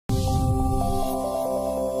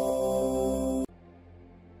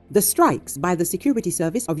The strikes by the Security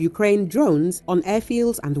Service of Ukraine drones on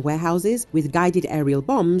airfields and warehouses with guided aerial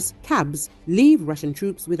bombs, KABs, leave Russian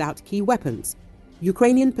troops without key weapons.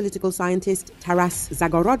 Ukrainian political scientist Taras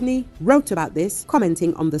Zagorodniy wrote about this,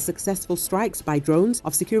 commenting on the successful strikes by drones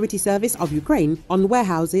of Security Service of Ukraine on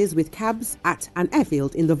warehouses with KABs at an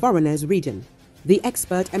airfield in the Voronezh region. The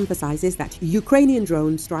expert emphasizes that Ukrainian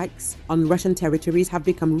drone strikes on Russian territories have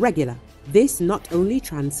become regular. This not only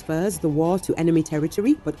transfers the war to enemy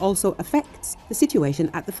territory, but also affects the situation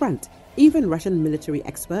at the front. Even Russian military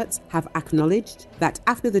experts have acknowledged that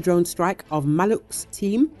after the drone strike of Maluk's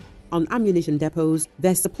team on ammunition depots,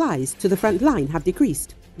 their supplies to the front line have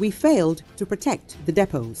decreased. We failed to protect the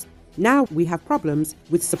depots. Now we have problems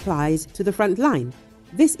with supplies to the front line.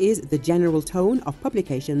 This is the general tone of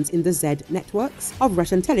publications in the Z networks of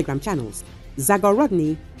Russian telegram channels.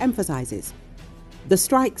 Zagorodniy emphasizes. The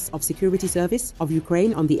strikes of Security Service of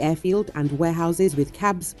Ukraine on the airfield and warehouses with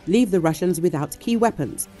KABs leave the Russians without key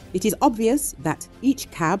weapons. It is obvious that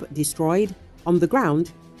each KAB destroyed on the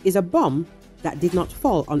ground is a bomb that did not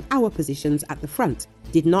fall on our positions at the front,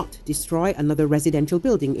 did not destroy another residential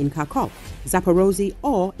building in Kharkov, Zaporozhye,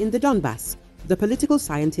 or in the Donbass, the political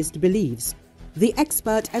scientist believes. The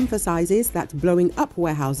expert emphasizes that blowing up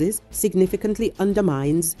warehouses significantly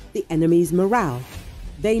undermines the enemy's morale.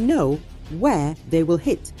 They know where they will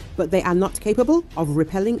hit, but they are not capable of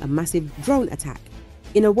repelling a massive drone attack.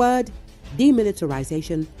 In a word,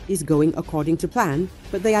 demilitarization is going according to plan,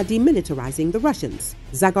 but they are demilitarizing the Russians.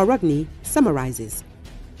 Zagorodniy summarizes.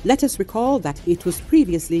 Let us recall that it was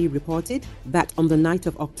previously reported that on the night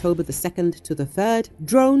of October the 2nd to the 3rd,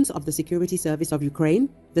 drones of the Security Service of Ukraine,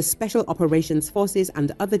 the Special Operations Forces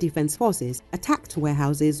and other defense forces attacked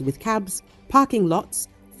warehouses with KABs, parking lots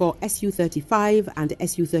for Su-35 and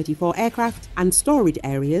Su-34 aircraft, and storage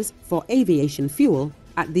areas for aviation fuel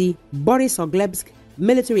at the Borysoglebsk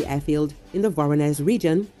military airfield in the Voronezh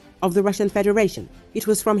region of the Russian Federation. It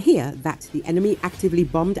was from here that the enemy actively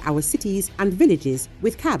bombed our cities and villages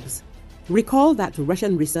with KABs. Recall that a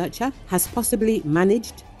Russian researcher has possibly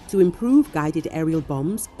managed to improve guided aerial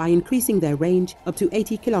bombs by increasing their range up to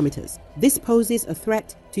 80 kilometers. This poses a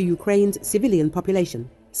threat to Ukraine's civilian population.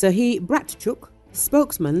 Serhiy Bratchuk,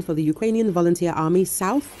 spokesman for the Ukrainian Volunteer Army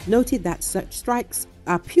South, noted that such strikes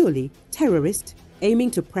are purely terrorist,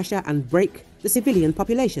 aiming to pressure and break the civilian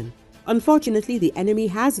population. Unfortunately, the enemy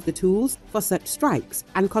has the tools for such strikes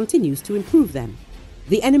and continues to improve them.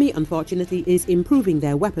 The enemy, unfortunately, is improving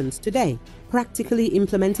their weapons today, practically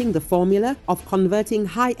implementing the formula of converting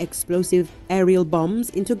high explosive aerial bombs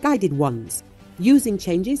into guided ones. Using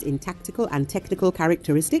changes in tactical and technical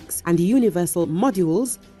characteristics and universal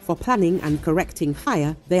modules for planning and correcting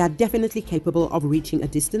fire, they are definitely capable of reaching a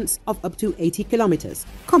distance of up to 80 kilometers,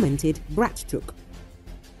 commented Bratchuk.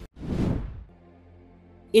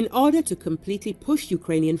 In order to completely push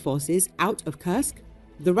Ukrainian forces out of Kursk,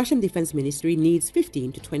 the Russian Defense Ministry needs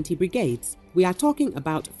 15 to 20 brigades. We are talking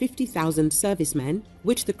about 50,000 servicemen,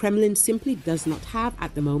 which the Kremlin simply does not have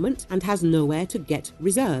at the moment and has nowhere to get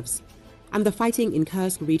reserves. And the fighting in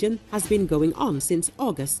Kursk region has been going on since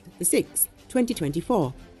August the 6th,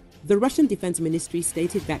 2024. The Russian Defense Ministry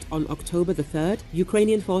stated that on October the 3rd,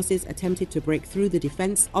 Ukrainian forces attempted to break through the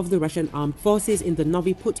defense of the Russian armed forces in the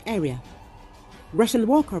Novi Put area. Russian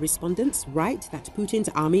war correspondents write that Putin's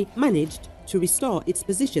army managed to restore its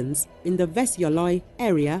positions in the Vesyoloy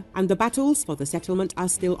area, and the battles for the settlement are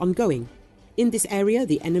still ongoing. In this area,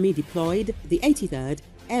 the enemy deployed the 83rd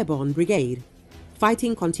Airborne Brigade.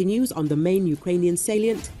 Fighting continues on the main Ukrainian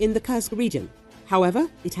salient in the Kursk region. However,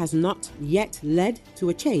 it has not yet led to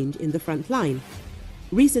a change in the front line.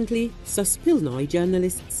 Recently, Suspilnoy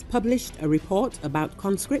journalists published a report about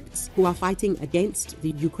conscripts who are fighting against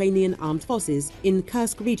the Ukrainian armed forces in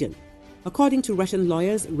Kursk region. According to Russian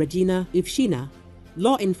lawyers Regina Ivshina,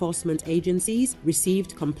 law enforcement agencies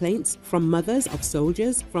received complaints from mothers of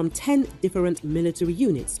soldiers from 10 different military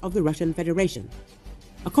units of the Russian Federation.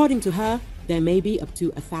 According to her, there may be up to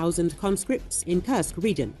 1,000 conscripts in Kursk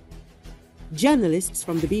region. Journalists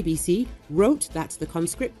from the BBC wrote that the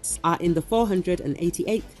conscripts are in the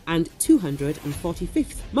 488th and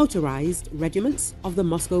 245th motorized regiments of the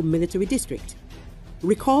Moscow military district.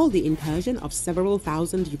 Recall the incursion of several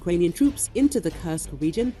thousand Ukrainian troops into the Kursk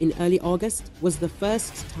region in early August was the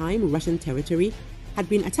first time Russian territory had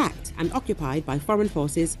been attacked and occupied by foreign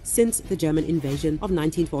forces since the German invasion of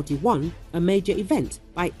 1941, a major event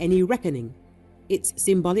by any reckoning. Its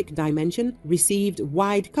symbolic dimension received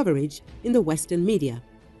wide coverage in the Western media.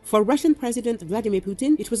 For Russian President Vladimir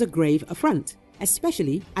Putin, it was a grave affront,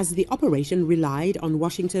 especially as the operation relied on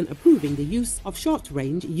Washington approving the use of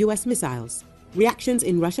short-range US missiles. Reactions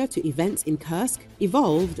in Russia to events in Kursk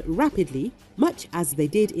evolved rapidly, much as they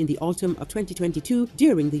did in the autumn of 2022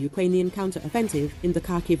 during the Ukrainian counter-offensive in the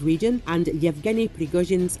Kharkiv region and Yevgeny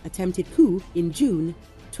Prigozhin's attempted coup in June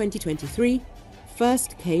 2023.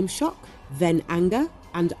 First came shock, then anger,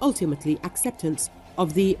 and ultimately acceptance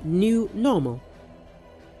of the new normal.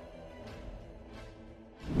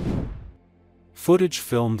 Footage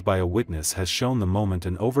filmed by a witness has shown the moment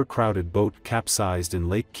an overcrowded boat capsized in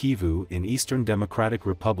Lake Kyiv in Eastern Democratic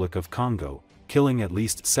Republic of Congo, killing at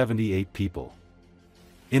least 78 people.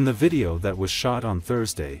 In the video that was shot on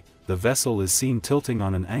Thursday, the vessel is seen tilting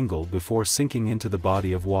on an angle before sinking into the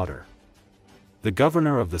body of water. The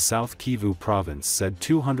governor of the South Kyiv province said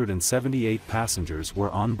 278 passengers were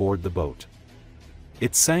on board the boat.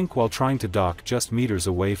 It sank while trying to dock just meters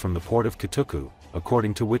away from the port of Kituku,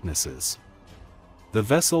 according to witnesses. The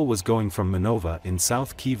vessel was going from Minova in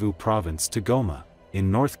South Kyiv province to Goma, in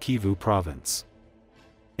North Kyiv province.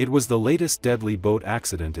 It was the latest deadly boat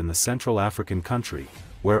accident in the Central African country,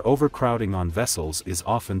 where overcrowding on vessels is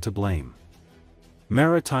often to blame.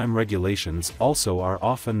 Maritime regulations also are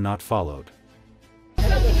often not followed.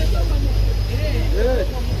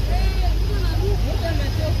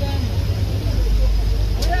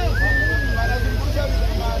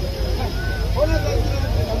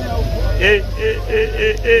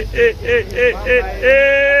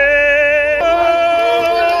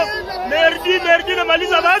 Merdi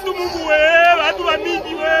namaliza watu Mungu watu wa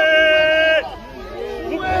mingi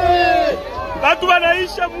watu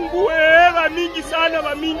wanaisha Mungu wa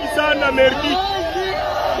mingi sana merdi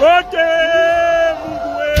wote